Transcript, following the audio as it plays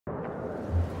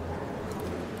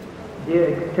Dear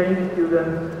exchange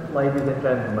students, ladies and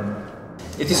gentlemen.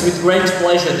 It is with great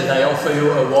pleasure that I offer you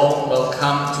a warm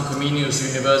welcome to Comenius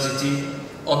University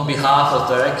on behalf of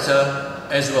the Rector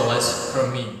as well as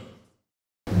from me.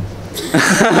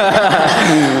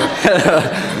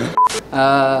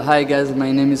 Hi guys,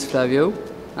 my name is Flavio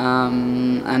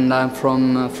and I'm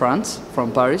from France,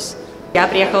 from Paris. Я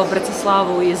приехала в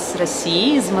Братиславу из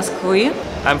России, из Москвы.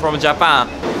 I'm from Japan.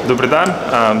 Dobar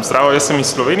dan, zdravo, ja sam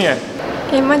iz Slovenije.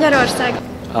 Magyarország.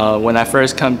 When I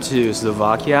first come to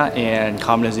Slovakia and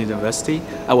Comenius University,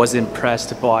 I was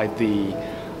impressed by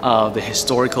the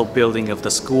historical building of the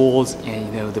schools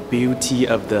and the beauty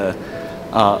of the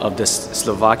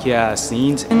Slovakia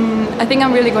scenes. I think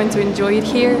I'm really going to enjoy it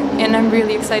here, and I'm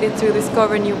really excited to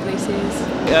discover new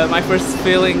places. My first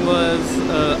feeling was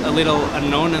a little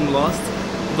unknown and lost,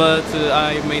 but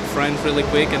I made friends really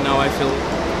quick, and now I feel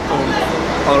home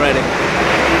already.